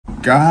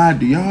God,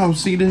 do y'all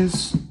see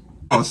this?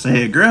 I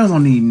said, girls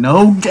don't need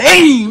no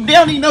game. They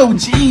don't need no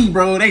G,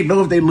 bro. They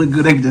know if they look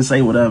good, they can just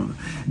say whatever.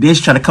 Then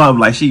she try to come up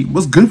like,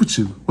 what's good with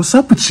you? What's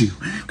up with you?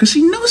 Because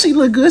she knows she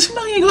look good. She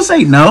know you ain't gonna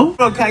say no.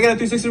 Bro, can I get a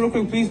 360 real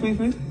quick, please, please,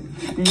 please?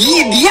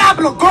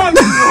 Diablo, go.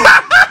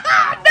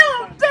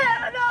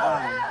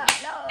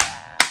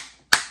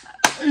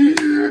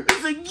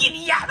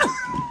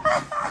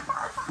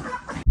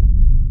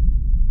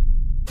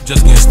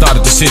 Just getting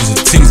started, the shit is a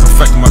tease.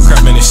 Affecting my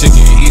crap, man, this shit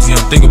getting easy.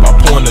 I'm thinking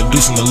about pouring the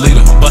deuce in the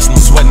leader. Busting,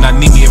 sweating, I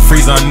need me and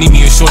freezer. I need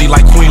me and shorty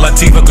like Queen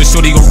Latifah. Cause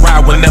shorty gon'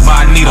 ride whenever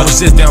I need her. I was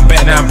just down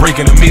bad, now I'm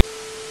breaking the meter.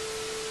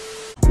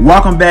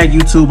 Welcome back,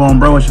 YouTube, on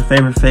bro. It's your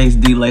favorite face,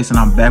 DLace, and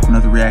I'm back with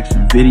another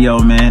reaction video,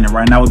 man. And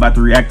right now we're about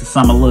to react to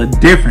something a little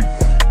different.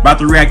 About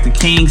to react to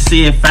King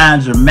Sid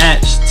Find Your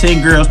Match.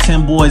 10 girls,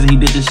 10 boys, and he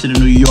did this shit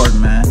in New York,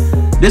 man.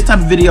 This type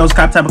of videos,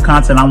 type of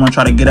content I want to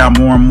try to get out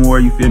more and more,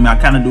 you feel me? I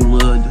kind of do a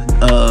little,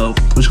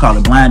 what you call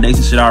it, blind dates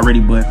and shit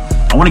already, but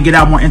I want to get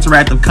out more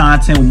interactive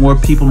content with more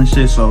people and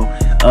shit. So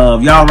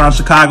if y'all around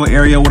Chicago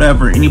area,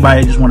 whatever,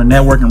 anybody just want to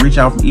network and reach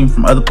out even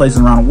from other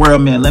places around the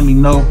world, man, let me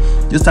know.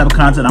 This type of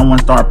content I want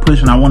to start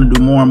pushing. I want to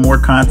do more and more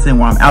content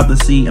where I'm out the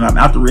seat and I'm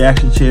out the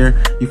reaction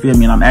chair, you feel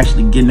me? And I'm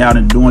actually getting out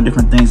and doing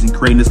different things and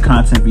creating this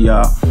content for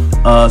y'all.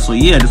 So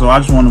yeah, so I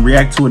just want to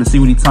react to it and see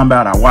what he's talking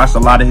about. I watched a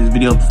lot of his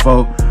videos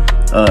before.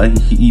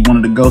 He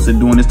wanted to go to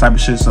doing this type of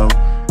shit, so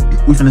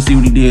we finna see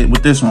what he did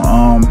with this one.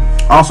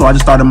 Also, I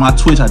just started my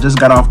Twitch. I just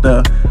got off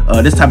the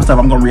this type of stuff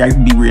I'm gonna be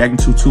reacting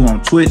to too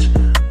on Twitch.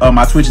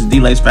 My Twitch is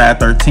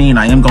DLace513.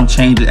 I am gonna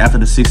change it after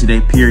the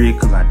 60-day period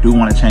because I do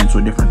want to change to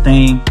a different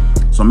theme.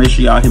 So make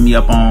sure y'all hit me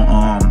up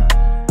on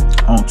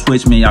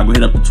Twitch, man. Y'all go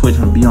hit up the Twitch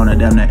and be on there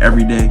damn near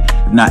every day,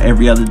 if not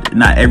every other,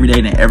 not every day,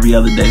 then every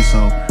other day.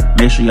 So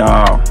make sure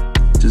y'all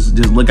just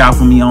look out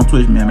for me on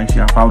Twitch, man. Make sure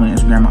y'all follow me on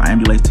Instagram. I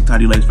am DLace, TikTok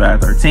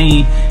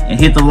DLace513, and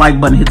hit the like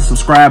button, hit the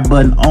subscribe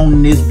button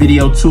on this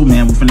video too,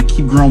 man. We're finna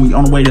keep growing. We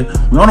on the way to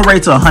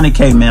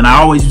 100K, man.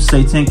 I always used to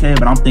say 10K,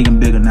 but I'm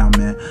thinking bigger now,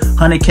 man.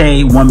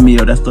 100K, 1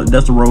 mil. That's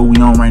the road we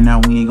on right now.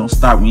 We ain't gonna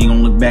stop. We ain't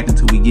gonna look back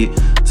until we get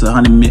to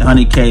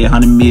 100K,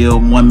 100 mil,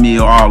 1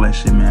 mil, all that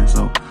shit, man.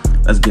 So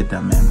let's get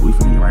that, man. We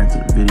finna get right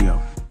into the video.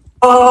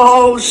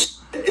 Oh,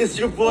 it's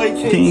your boy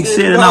King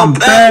Sid, and I'm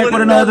back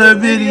with another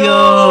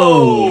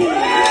video.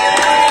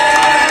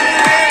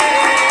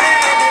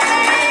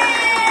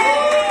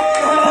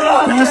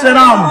 I said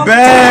I'm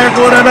back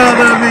with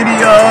another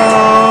video.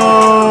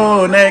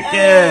 Neck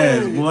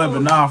ass, boy.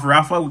 But nah, for real,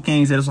 I fuck with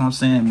King Sid. That's what I'm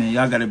saying, man.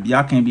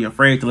 Y'all can't be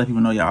afraid to let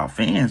people know y'all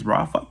fans, bro.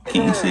 I fuck with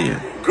King Sid.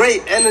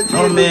 Great energy.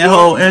 Oh man,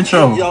 whole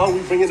intro. Y'all, we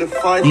bringing the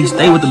fun. He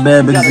stay with the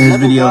bad bitches in his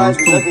videos.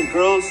 11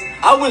 girls.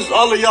 I wish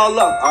all of y'all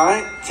luck. All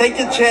right, take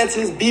your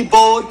chances. Be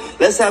bold.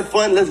 Let's have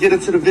fun. Let's get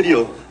into the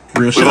video.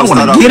 Real shit. I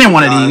want to get in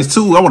one of these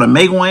too. I want to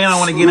make one. I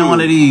want to get in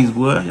one of these,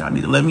 boy. Y'all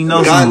need to let me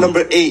know. Guy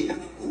number 8.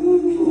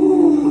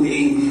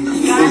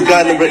 Who's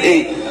guy number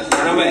 8?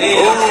 Number 8.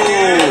 Oh,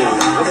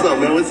 what's up,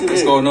 man? What's your name?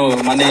 What's going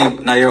on? My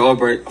name, Nair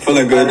Albright.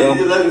 Feeling good, though.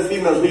 11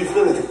 females. What you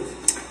feeling?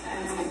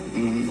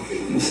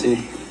 Let me see.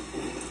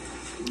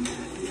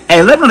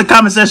 Hey, let me know in the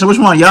comment section which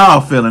one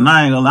y'all feeling.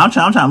 I ain't gonna lie. I'm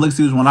trying to look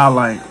see which one I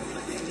like.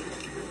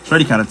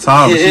 Shorty kind of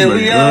tall, but she look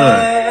good.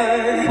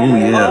 Oh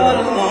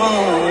yeah.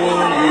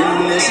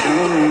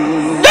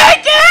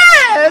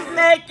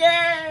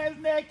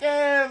 Neck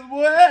ass,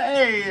 boy.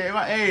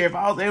 Hey, if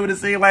I was able to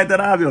sing like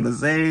that, I'd be on the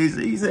stage.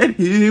 He said,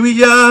 "Here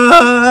we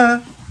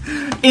are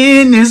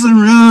in this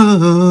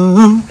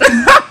room."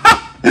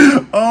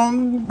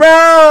 Bro,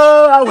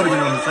 I would have been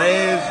on the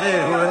same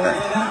shit, boy.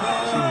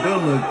 She do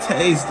look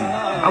tasty.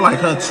 I like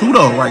her too,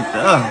 though, right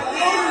there.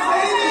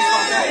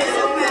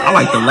 I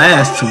like the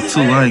last two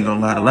too. I ain't gonna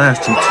lie, the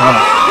last two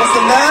tough. What's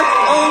the man?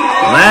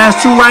 The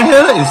last two right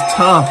here is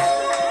tough.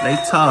 They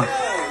tough.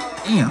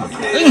 Damn.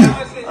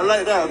 I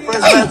like that.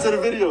 First man to the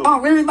video.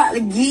 I'm really about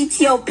to get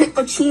your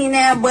pickle chin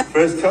now, but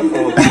First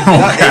couple. Okay,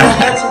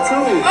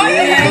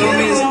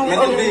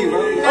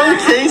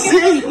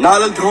 see? Now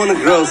let's go on the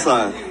girl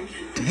side.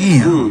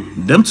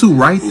 Damn. Them two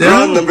right there.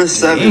 Girl number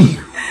 7. Damn.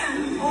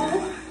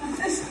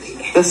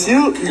 That's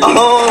you?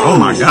 Oh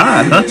my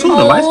God. Her too.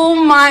 Oh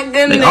my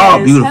goodness. They all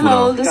beautiful.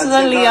 Hello, though. this is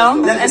Leo.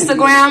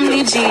 Instagram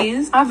Lee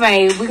G's. All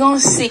right, we're gonna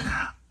see.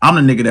 I'm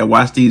the nigga that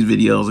watch these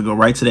videos and go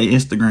right to their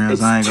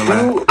Instagrams. I ain't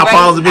gonna lie. I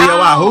pause the video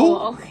out. Who?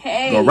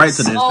 Okay. Go right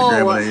to the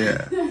Instagram. Like,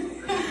 yeah.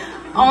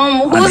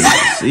 Who's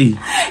see?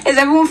 Is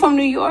everyone from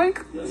New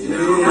York?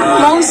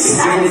 Most.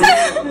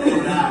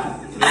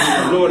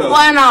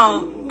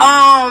 Bueno.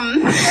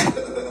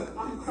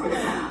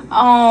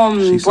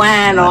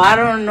 Bueno. I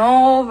don't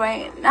know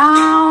right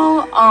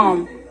now.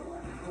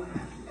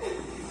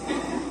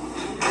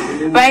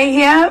 Right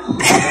here.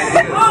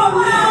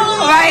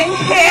 Right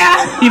here.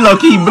 He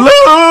low-key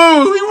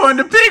blue. He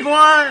wanted to pick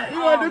one.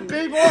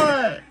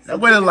 That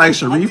way look like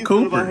Sharif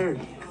Cooper.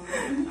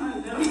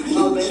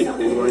 She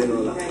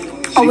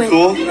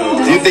cool?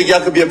 Do you think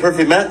y'all could be a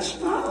perfect match?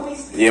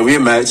 Yeah, we a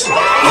match. Oh!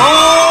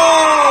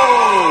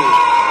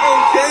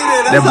 Okay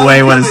then, That boy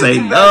ain't want to say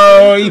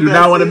no. You do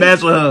not want to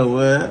match with her.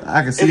 What?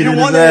 I can see If it you in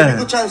want his it, you eyes.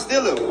 can try to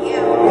steal him.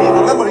 Yeah.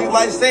 Remember, he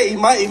might say, he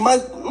might. I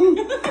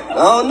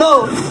don't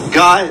know.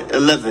 Guy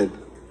 11.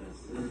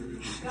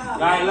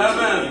 Guy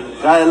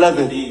 11. Guy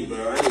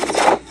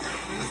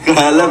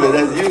 11,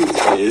 that's you.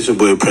 Yeah, it's your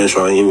boy Prince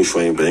Raheem. If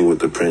you ain't bang with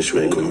the Prince, you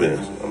ain't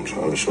convinced. I'm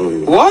trying to show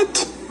you.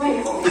 What?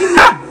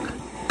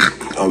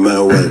 Oh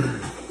man, what?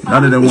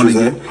 None of them want to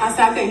get. I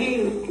said I can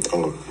hear you.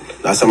 Oh,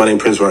 last time I named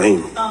Prince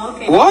Raheem. Oh,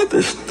 okay. What?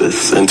 This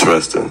is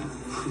interesting.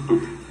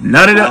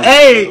 None of them.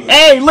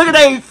 Hey, look at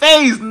their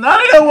face.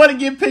 None of them want to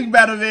get picked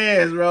by the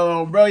ass,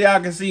 bro. Bro,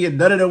 y'all can see it.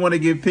 None of them want to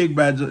get picked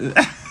by.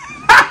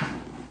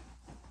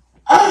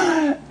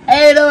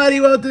 Ain't nobody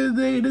want this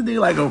thing. This thing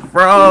like a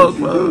frog,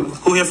 bro.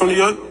 Who here from New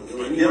York?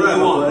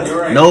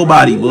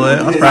 Nobody, boy.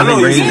 I'm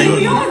probably raised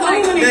in.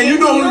 Yeah, you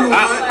know who you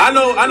are. I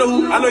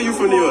know you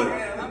from New York.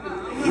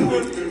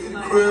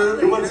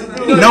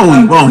 No,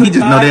 he won't. He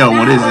just know they don't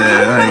want his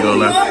ass. I ain't gonna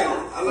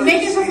lie.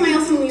 Making somebody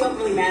else from New York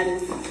really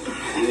matters.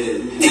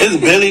 There's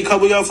barely a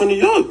couple of y'all from New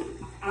York.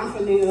 I'm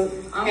from New York.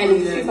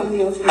 And she's from New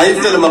York. How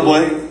you feeling, my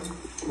boy? I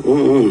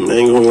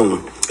ain't gonna win.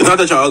 It's not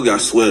that y'all ugly, I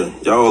swear.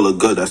 Y'all all look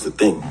good, that's the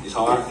thing. It's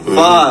hard. 5,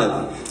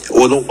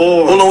 Well, don't,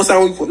 4. hold on, what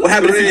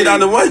happened if you get down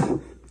to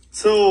 1?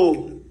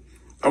 2.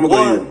 I'm gonna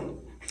go to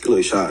you. You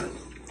look shy. I'm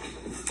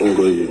gonna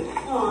go to you.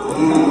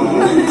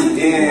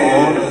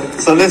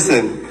 So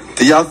listen,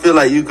 do y'all feel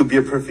like you could be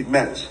a perfect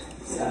match?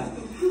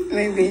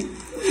 Maybe.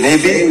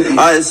 Maybe. All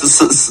right,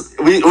 so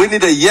we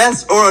need a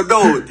yes or a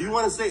no. Do you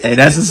want to say? Hey,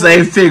 that's the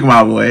same thing,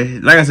 my boy.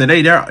 Like I said,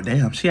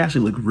 damn, she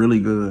actually looked really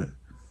good.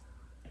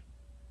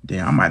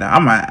 Damn, I ain't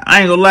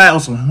gonna lie, on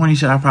some horny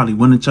shit, I probably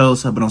wouldn't have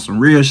chose her, but on some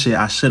real shit,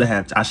 I should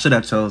have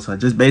chose her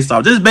just based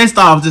off just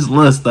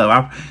little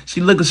stuff. She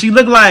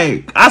looked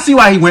like, I see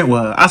why he went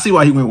with her. I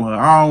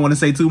don't want to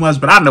say too much,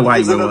 but I know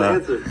why he went with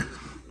her.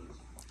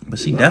 But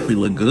she definitely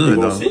looked good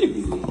though.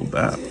 Oh,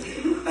 bad.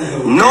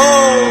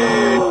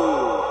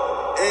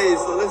 No. Hey,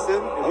 so listen.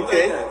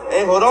 Okay.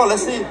 Hey, hold on.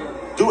 Let's see.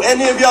 Do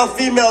any of y'all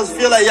females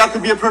feel like y'all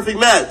could be a perfect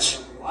match?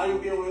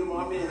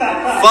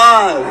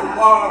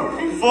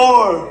 5,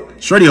 4.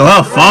 Shorty on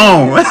her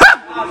phone.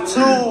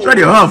 2.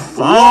 Shorty on her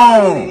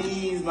phone.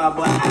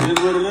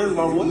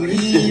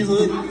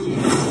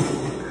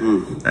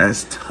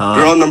 That's tough.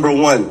 Girl number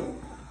 1.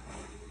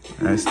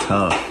 That's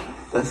tough.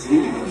 That's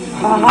you.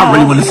 I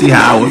really want to see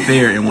how I would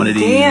fare in one of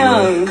these.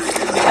 Damn.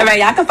 All right,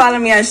 y'all can follow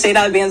me at Shade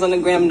Out Bands on the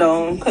Gram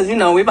Dome, because, you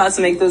know, we about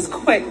to make this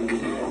quick.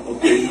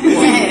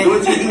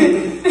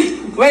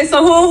 Wait,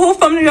 so who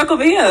from New York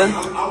over here?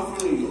 I'm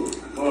from New York.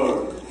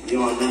 You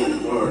know what I mean?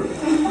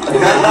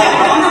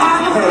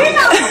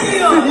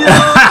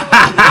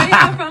 Where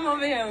y'all from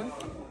over here?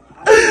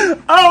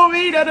 Oh,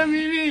 me, that'll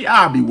be me.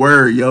 I'll be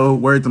word, yo.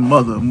 Word to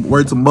mother.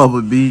 Word to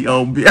mother, B.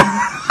 Oh, B.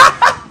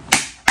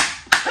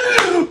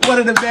 One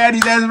of the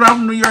baddies that's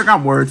from New York.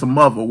 I'm word to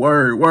mother.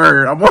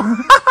 Word. I'm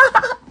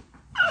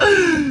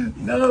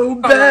no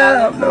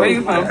bad. Where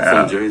you from?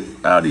 From Jersey.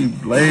 Out these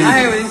blades. I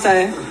heard what you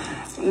say.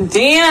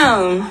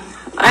 Damn.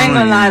 I ain't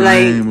gonna lie,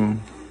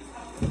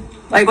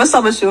 like, what's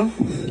up with you?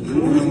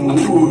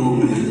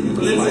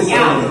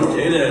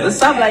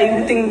 What's up? Like,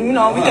 you think, you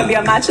know, we could be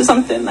a match or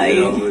something? Like,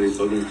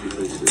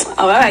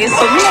 all right,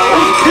 so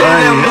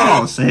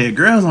Hey, say it.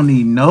 Girls don't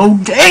need no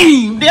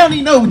game. They don't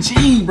need no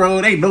G,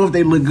 bro. They know if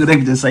they look good, they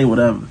can just say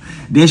whatever.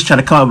 Then she try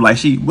to come up like,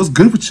 what's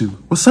good with you?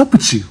 What's up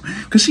with you?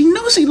 Because she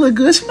knows she look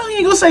good. She know you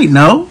ain't gonna say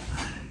no.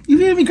 You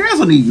feel me? Girls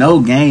don't need no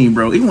game,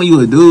 bro. Even when you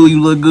a dude,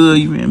 you look good,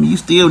 you feel me? You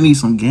still need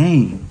some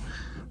game.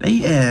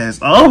 They ass.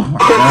 Oh my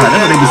God, that's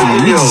what they be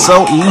saying. It's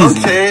so easy.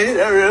 Okay,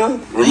 that real.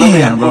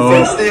 Damn,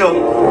 bro.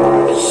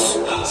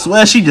 Still.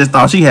 Swear she just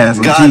thought she had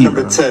some God G,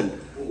 number bro. 10.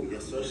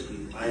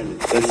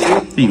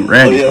 He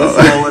ready,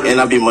 bro.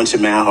 And I be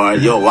munching man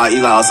hard. Yo, why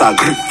you outside?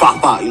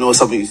 Pop. You know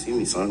what's up? You see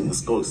me, son?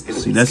 Let's go. Let's get it.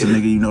 See, that's a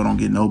nigga you know don't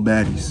get no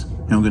baddies.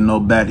 He don't get no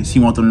baddies. He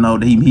want them to know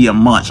that he a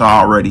munch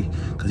already,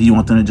 cause he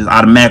want them to just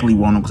automatically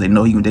want them, cause they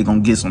know they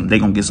gonna get some. They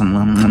gonna get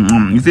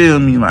some. You feel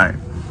me? Like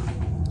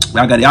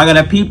y'all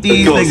gotta peep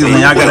these niggas, man.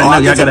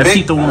 Y'all gotta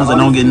peep the ones that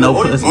don't get no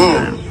pussy,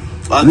 man.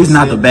 At least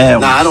not the bad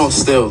ones. Nah, I don't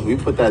still. We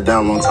put that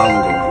down a long time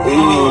ago.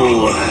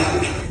 Ooh.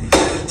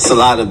 It's a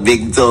lot of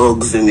big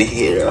dogs in the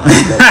hair.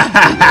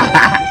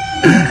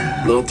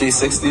 Little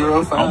 360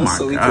 real fast, Oh my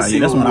so we God, can see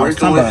that's what what I we're was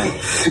working talking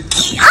with.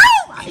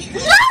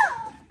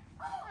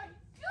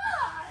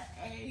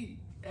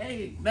 about.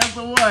 Hey, that's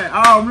the one.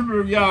 I don't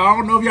remember y'all. I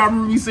don't know if y'all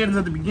remember me saying this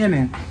at the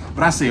beginning,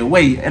 but I said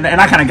wait, and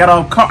I kind of got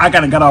off. I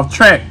kind of got off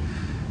track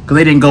because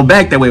they didn't go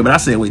back that way. But I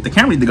said wait, the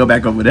camera need to go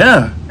back over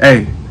there.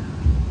 Hey,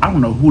 I don't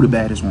know who the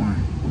baddest one.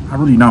 I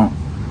really don't.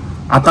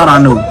 I thought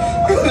I knew.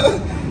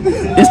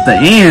 It's the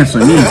ends for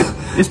me.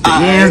 It's the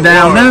ends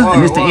down there,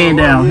 and it's the end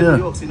down here.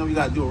 So you know we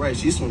gotta do it right.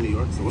 She's from New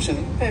York, so what's your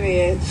name?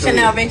 Period.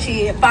 Chanel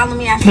Richie. Follow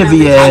me at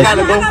Period. I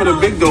gotta go for the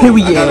big dog.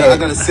 Period. I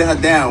gotta sit her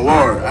down.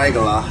 Word. I ain't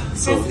gonna lie.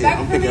 So yeah,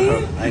 I'm picking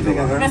her. I ain't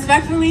gonna lie.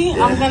 Respectfully,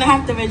 I'm gonna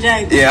have to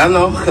reject. Yeah, I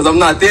know, cause I'm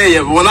not there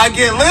yet. But when I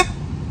get lit,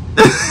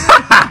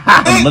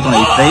 And look on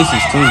their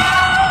faces too.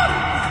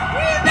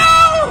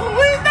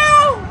 we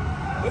know.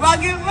 If I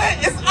get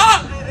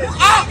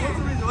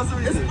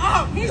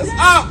It's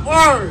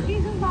awkward.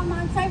 He's just not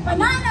my type, but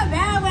not in a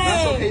bad way.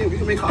 That's okay. We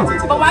can make content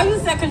together. But why you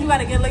said because you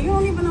gotta get like you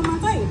don't even know my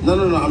type?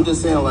 No. I'm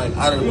just saying like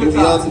out of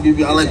BBL to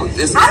BBL, I like what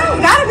this is. I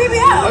don't got a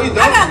BBL. Oh, you don't?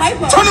 I got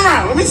lipo. Turn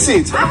around. Let me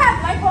see. I have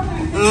lipo.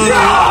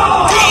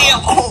 Damn,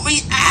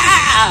 homie.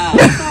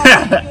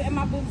 And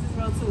my boobs is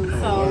real too.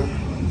 So.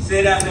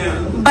 Say that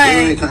now.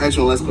 But. Can I ask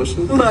you one last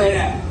question? But.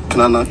 Can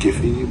I knock your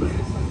feet back?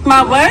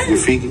 My what? Your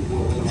feet.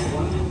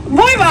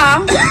 Boy,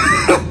 mom.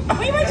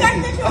 We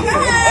rejected you.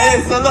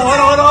 Hey, so look,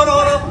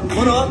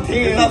 hold on.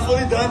 It's not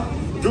fully done.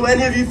 Do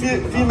any of you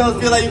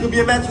females feel like you could be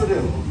a match with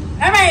him?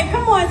 All right,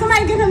 come on.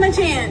 Somebody give him a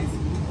chance.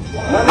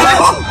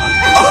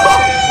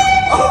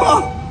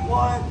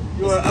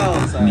 You are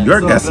out. New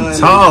York got some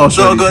tall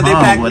shit. So good, they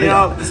packed me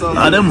out.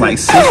 Them like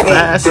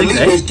 6'5",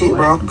 6'8".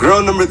 Bro.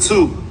 Girl number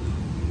 2.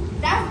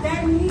 That's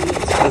that me.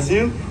 That's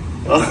you?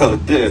 Oh,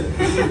 shit.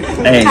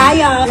 Hey. Hi,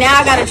 y'all. Now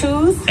I gotta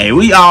choose. Hey,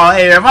 we all.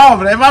 Hey, if I'm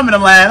in the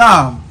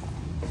line,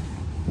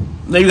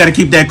 then you gotta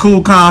keep that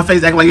cool, calm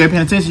face, act like you ain't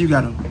paying attention. You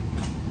gotta.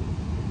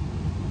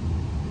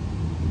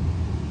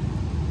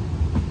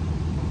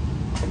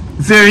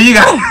 Seriously, you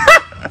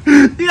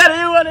gotta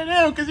hit one of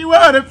them because you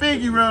want a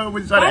piggy, bro.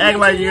 But you try to act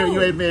like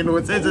you ain't paying no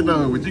attention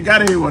though. But you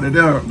gotta hit one of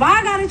them. Why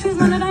I gotta choose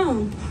one of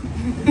them?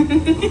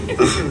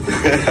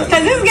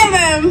 Cause it's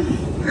giving.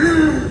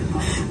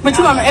 But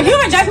you if you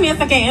reject me,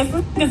 it's okay.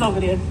 It's over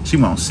there. She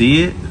won't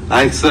see it.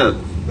 I accept.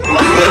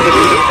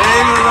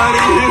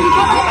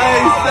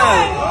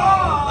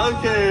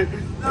 Okay.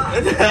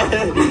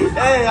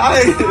 Hey,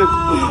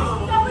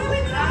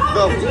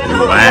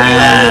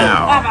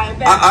 Wow.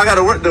 I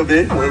gotta work though,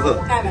 babe.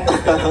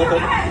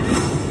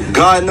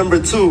 God number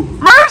 2.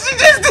 Mercy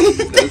just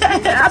did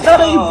that. I thought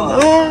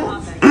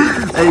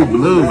they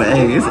blue, but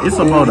hey, it's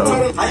a moto.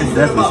 It's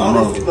definitely some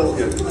moto.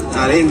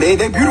 Nah, they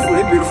beautiful.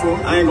 They beautiful.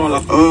 I ain't gonna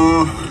lie.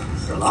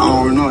 I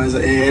don't know.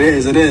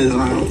 It is,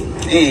 man.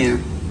 Damn.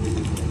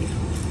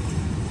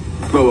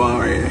 But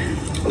alright.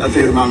 I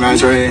feel my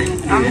match right here.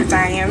 I'm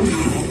dying.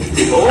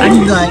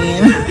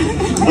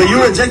 When you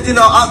rejecting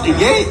her out the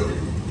gate?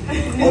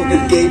 Off the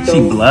gate though. She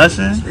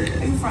blushing.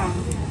 Where you from?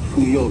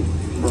 New York,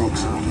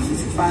 Bronx.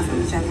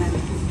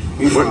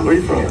 Where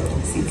you from?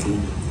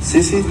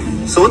 CT.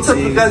 So what type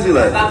of guys you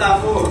like?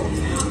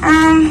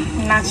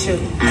 Not sure.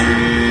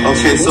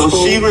 Okay, so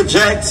she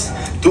rejects.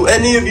 Do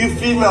any of you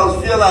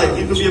females feel like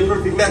you could be a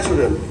perfect match with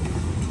him?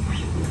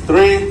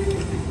 3,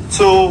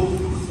 2,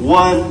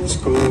 1. It's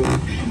cool.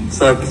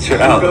 Sorry, but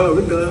you're out.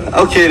 We're good.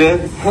 Okay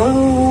then.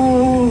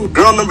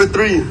 Girl number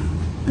 3.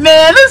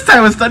 Man, this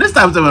type of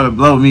stuff would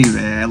blow me,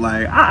 man.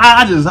 Like,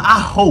 I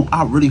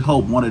really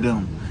hope one of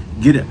them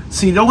get it.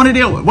 See, what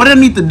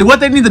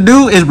they need to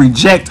do is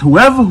reject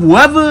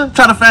whoever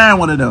try to find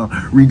one of them.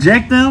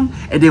 Reject them,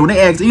 and then when they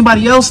ask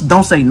anybody else,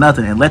 don't say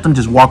nothing and let them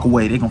just walk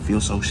away. They gonna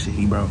feel so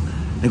shitty, bro.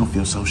 They gonna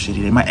feel so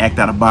shitty. They might act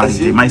out of body.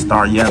 They might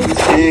start yelling.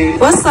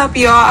 What's up,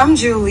 y'all? I'm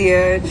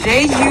Julia.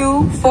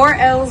 J-U, 4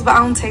 L's, but I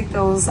don't take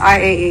those.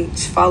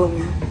 I-A-H. Follow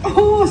me.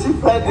 Oh, she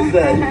practiced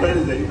that.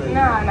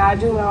 Nah, I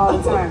do that all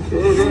the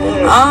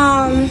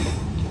time.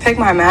 Pick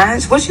my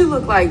match. What you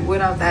look like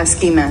without that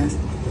ski mask?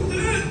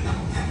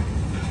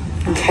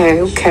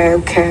 Okay.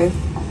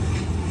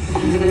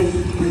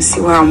 Let's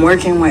see what I'm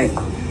working with.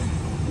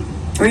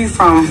 Where you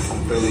from?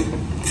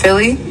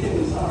 Philly?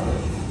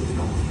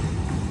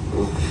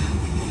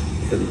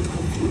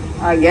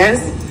 I guess.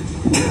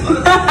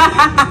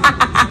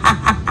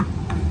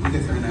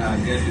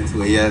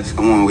 Yes,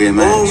 come on, we're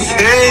man.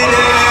 Okay.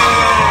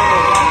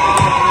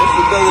 That's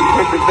another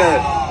perfect bet.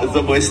 It's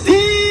a boy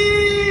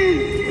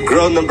Steve.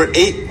 Girl number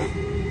 8.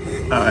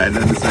 Alright,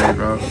 nothing to say,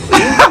 bro.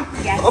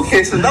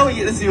 Okay, so now we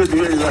get to see what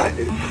you really like.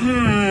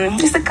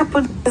 Just a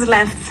couple days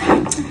left.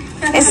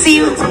 And see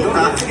you.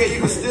 I forget you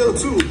can steal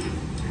too.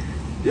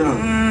 Yeah. I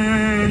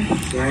ain't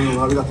gonna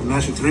lie, we got the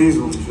matching 3s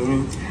on, you feel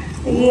me?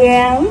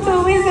 Yeah,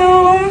 we do.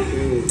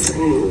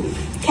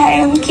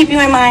 Okay, we'll keep you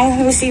in mind.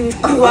 Let me see. You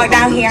walk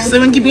down here. So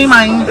keep in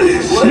mind.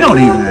 She don't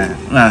even.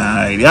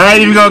 I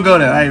ain't even gonna go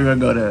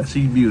there.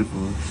 She's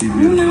beautiful.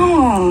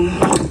 No.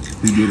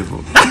 She's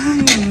beautiful.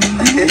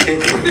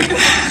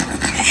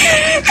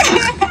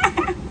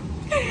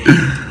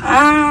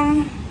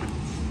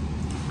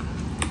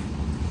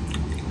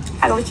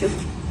 I go with you.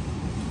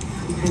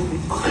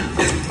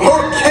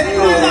 Okay.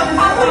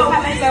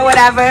 So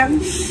whatever.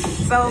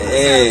 So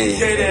Hey.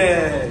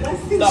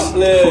 Stop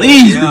playing.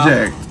 Please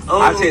reject.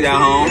 I'll take that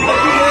home.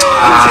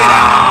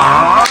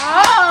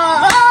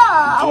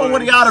 I want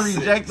one of y'all to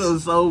reject them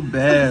so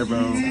bad, bro.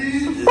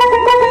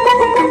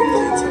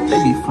 They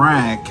be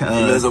frying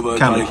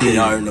kind of kids. I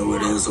already know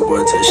what it is.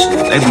 Support that shit.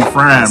 They be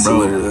frying, What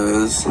bro. it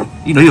is.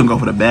 You know he gonna go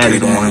for the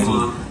baddest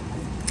one.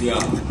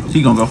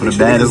 He gonna go for the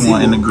baddest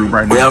one in the group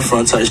right Where now. y'all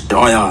from? Touch.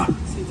 Oh yeah.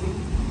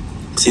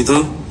 See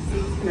through?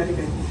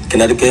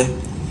 Connecticut.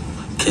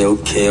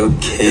 Okay.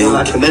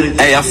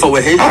 Hey, I fuck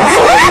with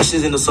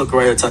Haitians in the sucker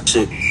right here. Type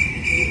shit.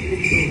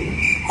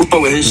 Who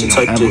fuck with Haitians?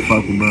 Type shit.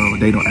 Fuck with, bro.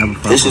 They don't ever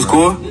fuck with. Haitians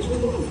cool?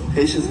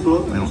 Haitians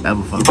cool? They don't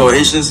ever fuck You fuck with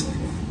Haitians?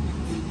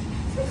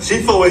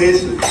 She fuck with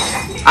Haitians.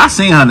 I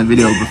seen her in the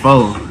video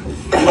before.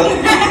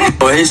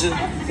 Oh, fuck Haitian?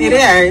 It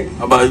is.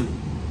 How about you?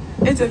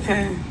 It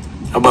depends.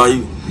 How about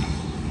you?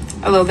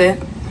 A little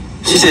bit.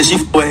 She said she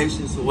fuck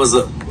Haitian, so what's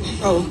up?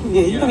 Oh,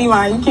 yeah, you can be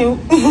mine. You cute.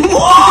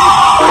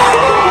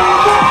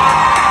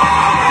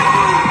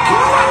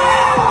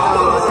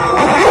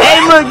 Hey,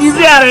 look, you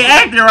see how they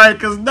acting right?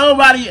 Because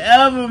nobody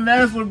ever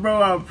mess with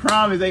bro, I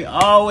promise. They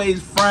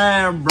always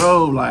frying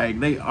bro. Like,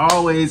 they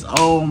always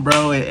own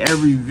bro in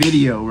every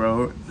video,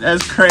 bro.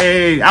 That's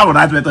crazy. I would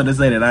not expect them to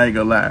say that. I ain't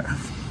gonna lie.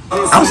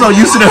 I'm so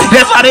used to them.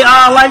 That's why they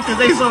all like this.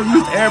 They so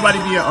used to everybody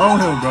being on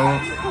him, bro.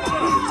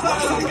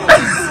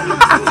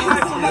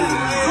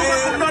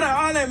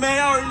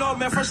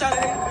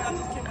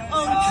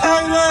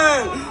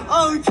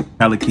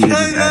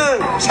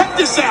 Check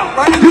this out,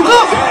 right?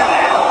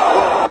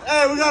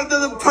 Hey, we gotta do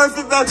the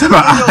perfect match. To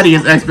my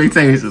audience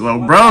expectations, oh,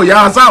 bro,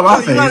 y'all saw my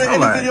face. You gotta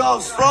end the video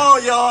off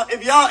strong, y'all.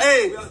 If y'all,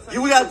 hey,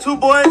 we got 2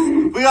 boys,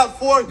 we got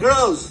 4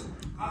 girls.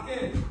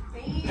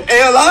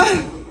 Hey,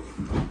 alive?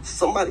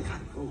 Somebody gotta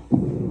go.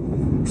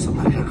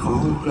 Somebody gotta go.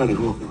 Who gotta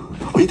go?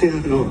 Who you think I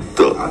gotta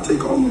go? I'll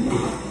take all of them.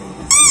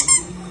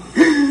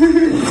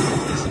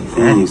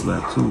 And he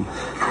slept too.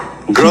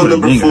 Girl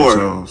number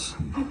 4.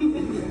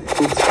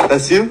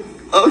 That's you?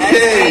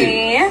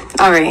 Okay.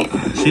 All right.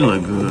 She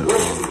look good.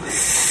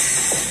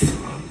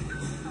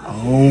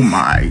 Oh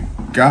my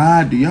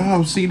God, do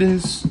y'all see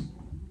this?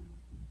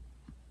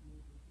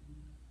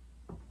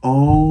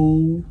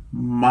 Oh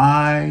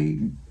my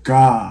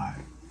God.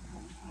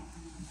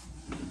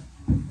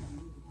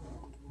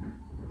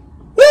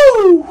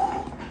 Woo!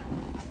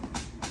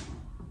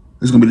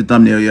 This is gonna be the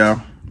thumbnail,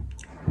 y'all.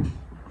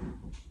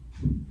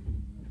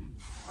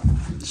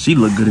 She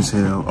look good as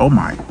hell. Oh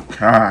my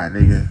God,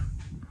 nigga.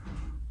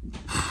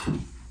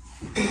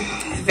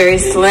 Very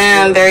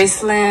slim, very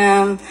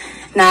slim.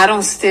 Nah, I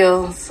don't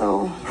steal,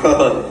 so I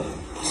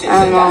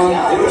don't know.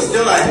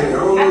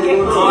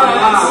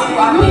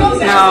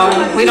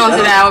 No, we don't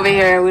do that over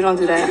here. We don't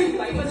do that.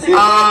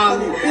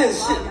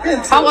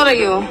 How old are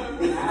you?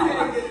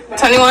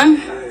 21?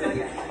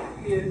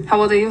 How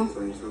old are you?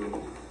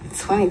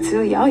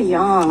 22. Y'all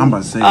young. I'm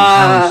about to say,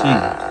 how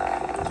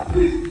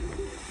is she?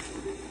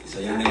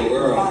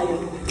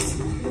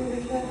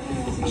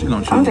 She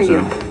gonna choose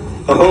you.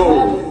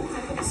 Oh.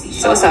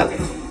 So what's up?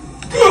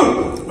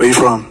 Where you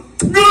from?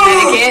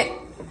 Connecticut.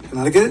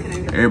 Connecticut?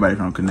 Everybody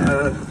from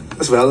Connecticut.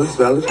 That's valid. That's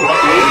valid.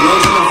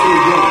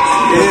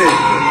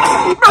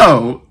 Yeah.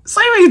 Bro,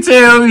 say what you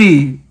tell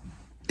me.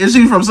 Is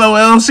she from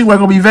somewhere else? She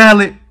wasn't gonna be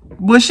valid.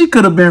 But she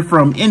could have been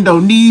from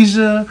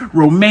Indonesia,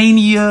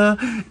 Romania,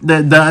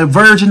 the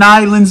Virgin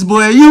Islands,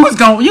 boy. You was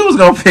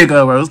gonna pick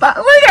up, bro. Stop.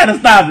 We gotta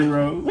stop it,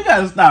 bro. We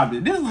gotta stop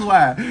it. This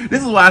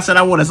is why I said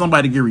I wanted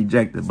somebody to get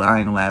rejected, but I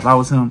ain't gonna lie. If I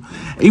was him,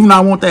 even though I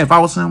want that, if I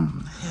was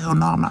him, hell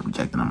no, I'm not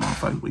rejecting that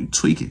motherfucker. We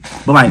tweaking.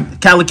 But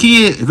like Cali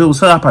Kid, if it was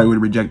her, I probably would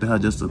have rejected her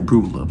just to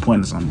prove a little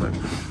point or something. But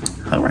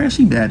her right,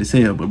 she bad as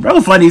hell. But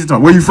bro, funny as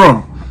talk. Where you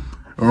from?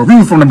 Or if you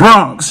was from the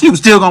Bronx, you was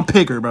still gonna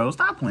pick her, bro.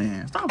 Stop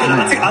playing. Stop playing.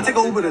 I'll take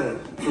an Uber then.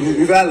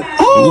 You valid.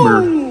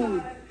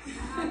 Uber.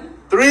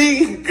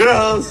 3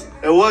 girls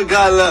and 1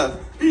 guy left.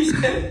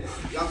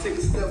 Y'all take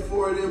a step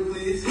forward there,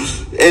 please.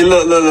 Hey,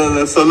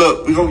 look. So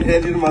look, we gonna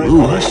hand you the mic.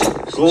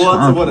 Go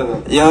on to one of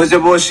them. Yo, it's your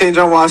boy Shane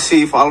John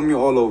YC. Follow me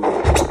all over.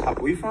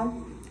 Where you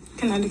from?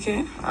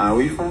 Connecticut.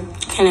 Where you from?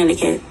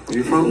 Connecticut. Where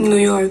you from? New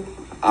York.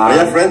 Are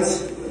y'all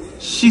friends?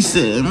 She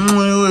said,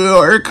 New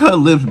York, her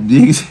lips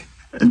big.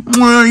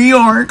 New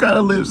York,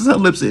 her lips said,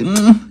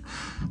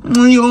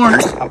 New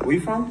York. Where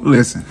you from?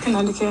 Listen.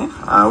 Connecticut.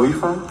 Where you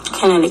from?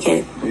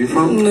 Connecticut. Where you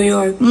from? New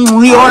York.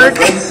 New York.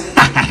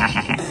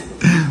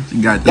 She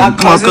got them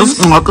cousins?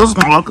 Marcus.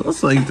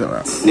 Like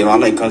that. Yeah, I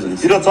like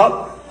cousins. You don't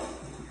talk?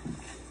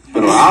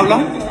 Pero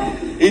habla.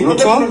 You don't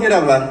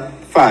talk?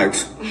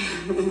 Facts.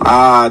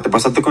 Te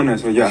pasaste con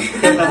eso, ya.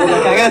 Can I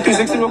get a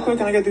 360 real quick?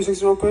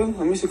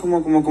 Let me see, come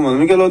on. Let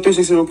me get a little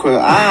 360 real quick.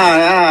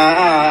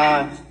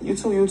 You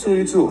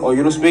too. Oh,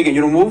 you don't speak and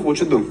you don't move? What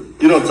you do?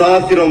 You don't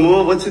talk, you don't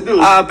move, what you do?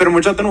 Pero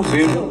muchacho no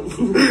feel.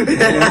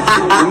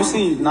 Let me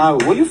see. Now,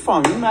 where you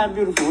from? You mad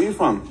beautiful. Where you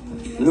from?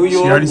 New York. She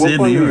already said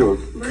New York.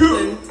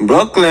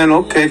 Brooklyn,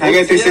 okay. Can I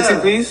get a 360,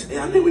 please?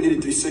 Yeah, I think we need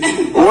a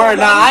 360. Word,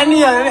 nah, I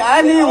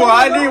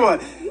need one.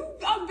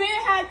 I've been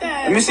had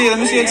that. Let me see your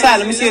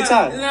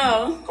tie.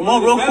 No. Come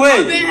on, real quick.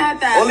 I've been had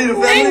that. Only the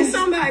family? Name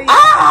somebody.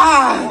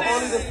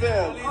 Only the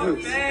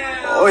family.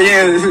 Oh,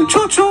 yeah.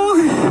 Choo-choo.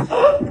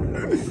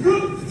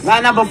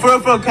 Nah, but for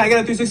real, can I get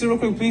a 360 real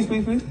quick, please?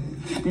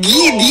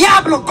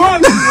 Diablo,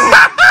 come!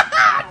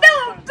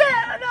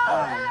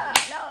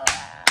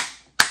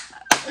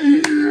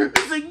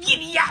 It's a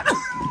giddy up.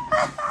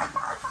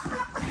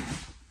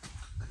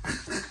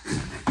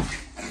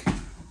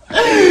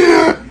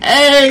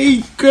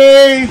 Hey,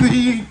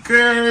 crazy.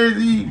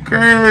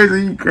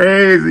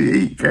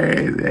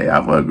 Hey,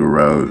 I'm fucking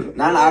road.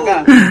 Nah, I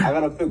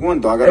gotta pick one,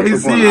 though. He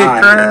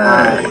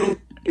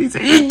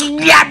said,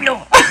 Diablo.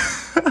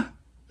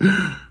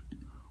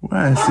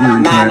 Why is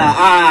Siri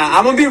Nah,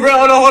 I'm gonna be real.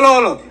 Hold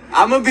on.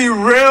 I'm gonna be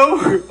real.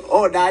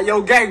 Oh, nah,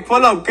 yo, gang,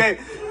 pull up, gang.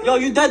 Yo,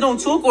 you dead don't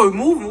talk or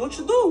moving. What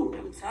you do?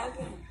 I'm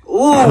talking. Ooh,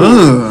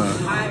 Ooh.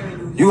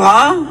 You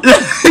high?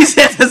 He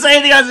said the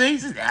same thing I said. He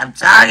said, I'm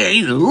tired.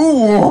 He said,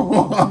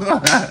 ooh.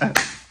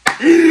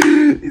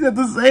 He said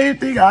the same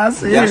thing I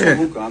said. Yeah, that's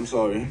hookah. I'm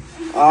sorry.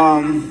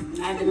 I'm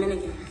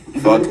Dominican.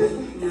 Fuck. No.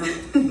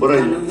 What are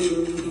you?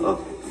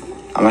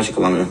 I'm actually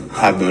Colombian.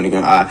 Half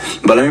Dominican.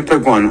 But let me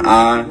pick one.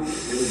 Huh?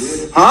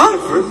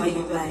 White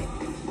and black.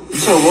 You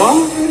said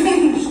what?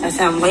 I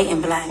said I'm white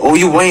and black. Oh,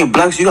 you white and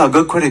black, so you got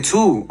good credit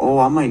too. Oh,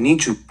 I might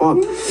need you. Fuck.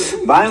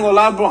 But I ain't gonna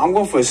lie, bro. I'm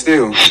going for a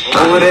steal.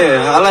 Over there.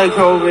 I like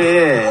her over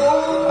here.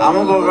 I'm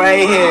gonna go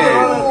right here.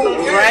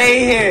 Right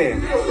here.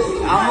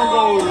 I'm gonna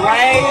go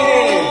right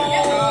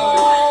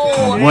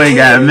here. Boy, he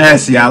got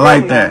messy. I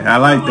like that. I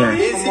like that.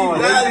 Come on,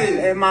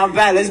 let's my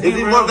bad. Let's be Is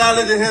he more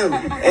valid than him?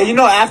 And you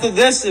know, after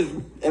this, if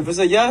it's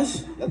a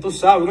yes, that's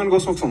what's up. We're gonna go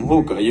smoke some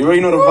hookah. You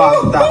already know the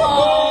vibe with that.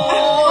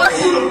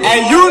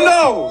 And you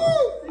know,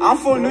 I'm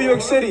from New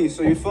York City,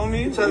 so you feel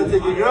me? Trying to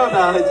take your girl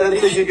down. Trying to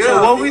take your girl.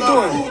 So what we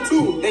doing?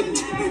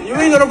 You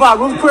already know the vibe.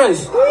 Who's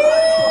Chris?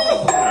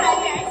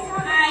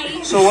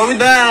 So what we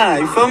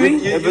doing? You feel me?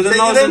 If it's a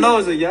no, it's a no.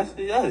 It's a yes, it's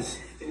a yes.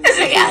 It's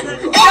a yes.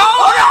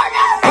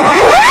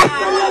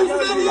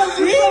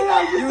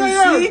 You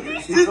see?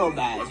 She's so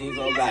bad. She's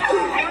so bad.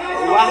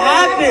 What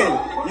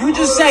happened? You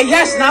just said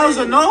yes, now it's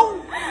a no?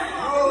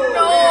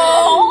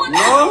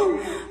 No?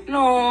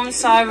 No, I'm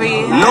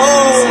sorry. No.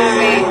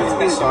 Just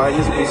be sorry.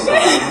 Just be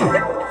sorry.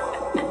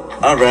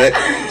 All right.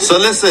 So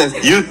listen,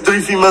 you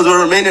 3 females were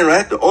remaining,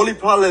 right? The only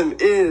problem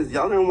is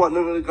y'all didn't want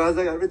none of the guys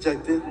that got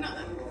rejected,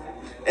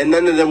 and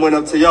none of them went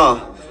up to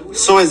y'all.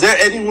 So is there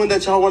anyone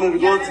that y'all wanted to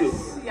go to?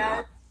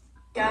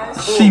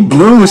 She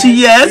blew.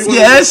 She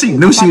She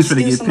knew she was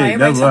gonna get picked.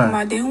 That's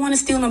why. They don't want to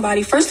steal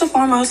nobody. First and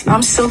foremost,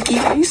 I'm silky.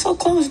 You so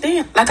close,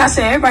 damn. Like I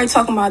said, everybody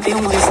talking about they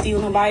don't want to steal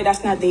nobody.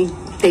 That's not they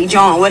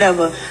John,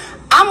 whatever.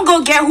 I'm gonna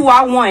go get who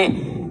I want,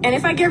 and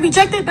if I get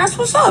rejected, that's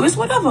what's up. It's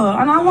whatever,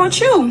 and I want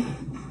you.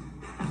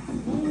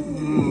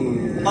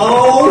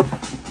 Oh.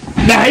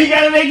 Now you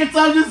gotta make a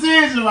tough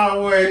decision, my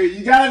boy.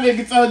 You gotta make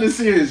a tough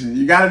decision.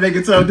 You gotta make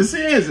a tough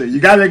decision.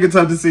 You gotta make a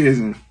tough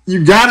decision.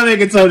 You gotta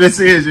make a tough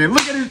decision.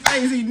 Look at his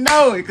face. He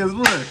know it. Cause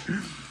look,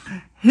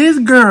 his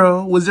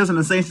girl was just in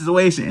the same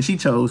situation, and she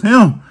chose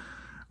him.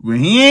 But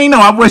he ain't know.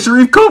 My boy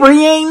Sharif Cooper,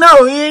 he ain't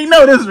know. He ain't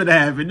know this was gonna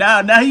happen.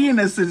 Now he in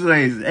this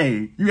situation.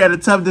 Hey, you got a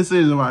tough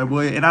decision, my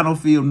boy, and I don't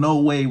feel no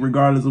way,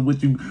 regardless of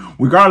what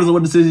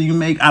decision you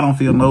make. I don't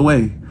feel no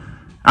way.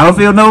 I don't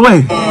feel no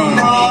way.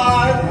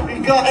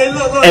 Hey,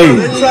 look, hey,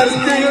 they try to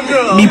steal your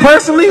girl. Me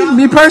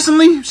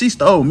personally, she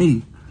stole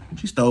me.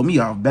 She stole me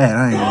off bad.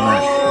 I ain't gonna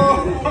lie.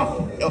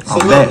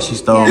 Off bad, she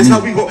stole me. This is how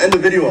we gonna end the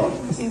video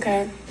off.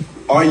 Okay.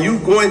 Are you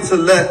going to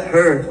let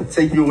her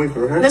take you away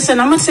from her? Listen,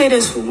 I'm gonna say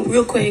this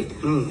real quick.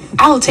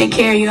 I'll take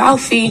care of you. I'll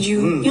feed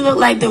you. You look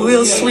like the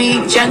real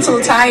sweet,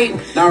 gentle type.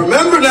 Now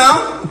remember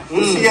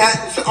she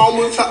had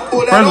almost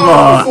pulled that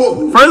off.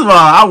 First of all,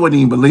 I wouldn't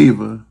even believe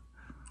her.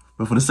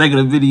 But for the sake of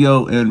the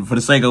video and for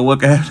the sake of what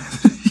can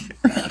happen,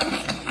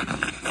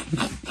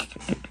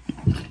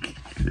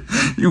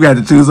 you got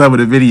to choose up with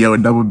the video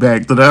and double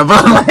back to the other.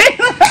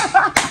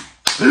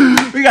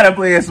 We gotta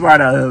play it smart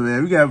out here,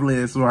 man. We gotta play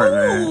it smart,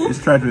 man. It's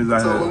treacherous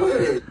out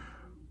here.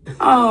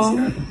 Oh.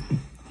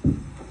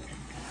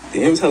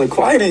 Damn, it's hella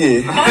quiet in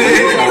here.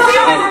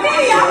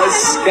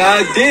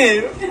 God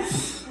damn.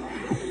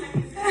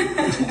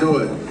 What you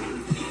doing?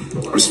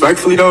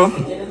 Respectfully, though.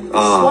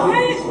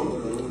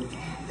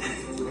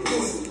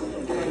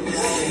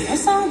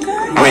 That's all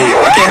good. Wait,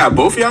 I can't have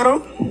both of y'all,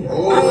 though?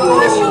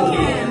 Yes, you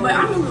can, but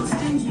I'm a little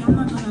stingy. I'm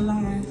not gonna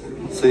lie.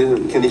 So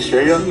can he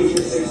share you?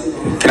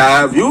 Can I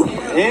have you?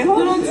 You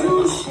don't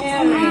do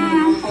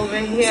sharing over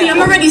here. See, I'm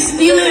already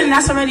stealing, and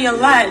that's already a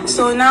lot.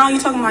 So now you're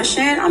talking about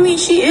sharing? I mean,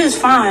 she is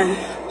fine,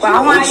 but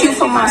I want you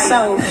for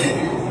myself.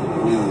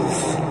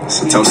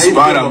 It's a tough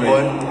spot out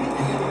there.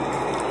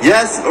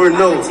 Yes or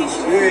no?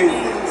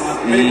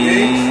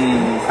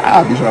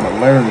 I'll be trying to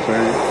learn,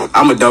 man.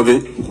 I'm a dub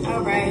it.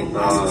 All right.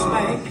 That's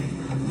respect.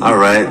 All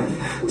right.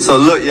 So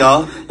look,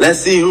 y'all. Let's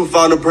see who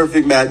found a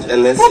perfect match,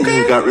 and let's see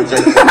who got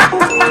rejected.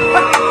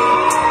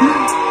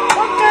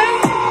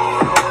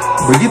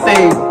 But you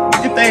think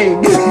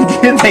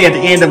at the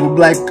end of a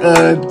black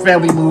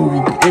family movie,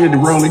 end of the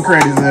rolling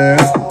credits,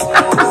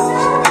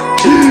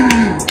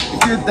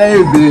 good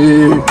thing,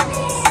 big.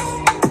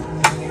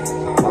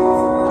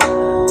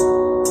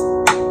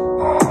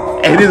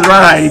 Hey, this is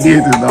right how he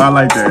did this, though. I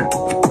like that.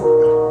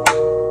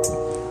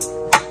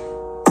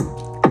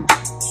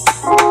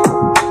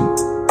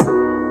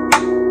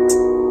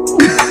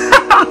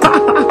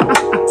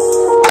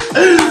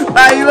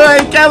 How you boy,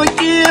 Kelly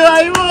Kill? How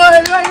you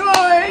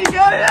boy? You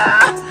got it.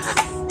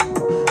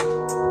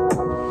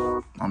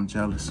 I'm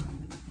jealous.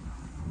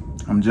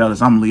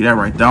 I'm gonna leave that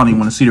right there. I don't even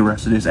want to see the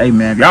rest of this. Hey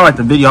man, if y'all like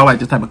the video, y'all like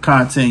this type of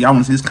content, y'all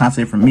want to see this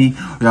content from me,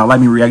 or y'all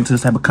like me reacting to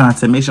this type of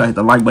content, make sure I hit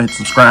the like button,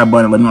 subscribe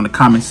button, let me know in the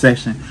comment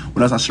section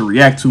what else I should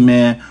react to,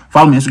 man.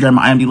 Follow me on Instagram,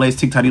 I am DLace,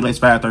 TikTok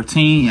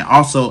DLace513, and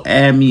also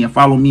add me and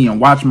follow me and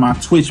watch my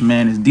Twitch,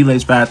 man. It's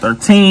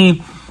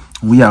DLace513.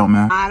 We out,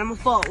 man. Alright, I'ma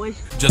fuck with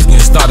you. Just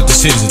getting started, the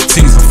shit is a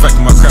tease.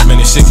 Affecting my crap,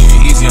 man, this shit getting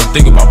easy. I'm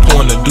thinking about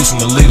pouring the deuce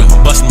in the leader.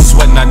 Busting, I'm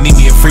sweating, I need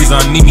me a freezer.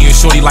 I need me a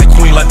shorty like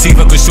Queen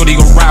Latifah, cause shorty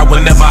gon' ride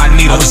whenever I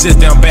need her. I was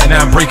just down bad,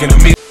 now I'm breaking the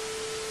meter.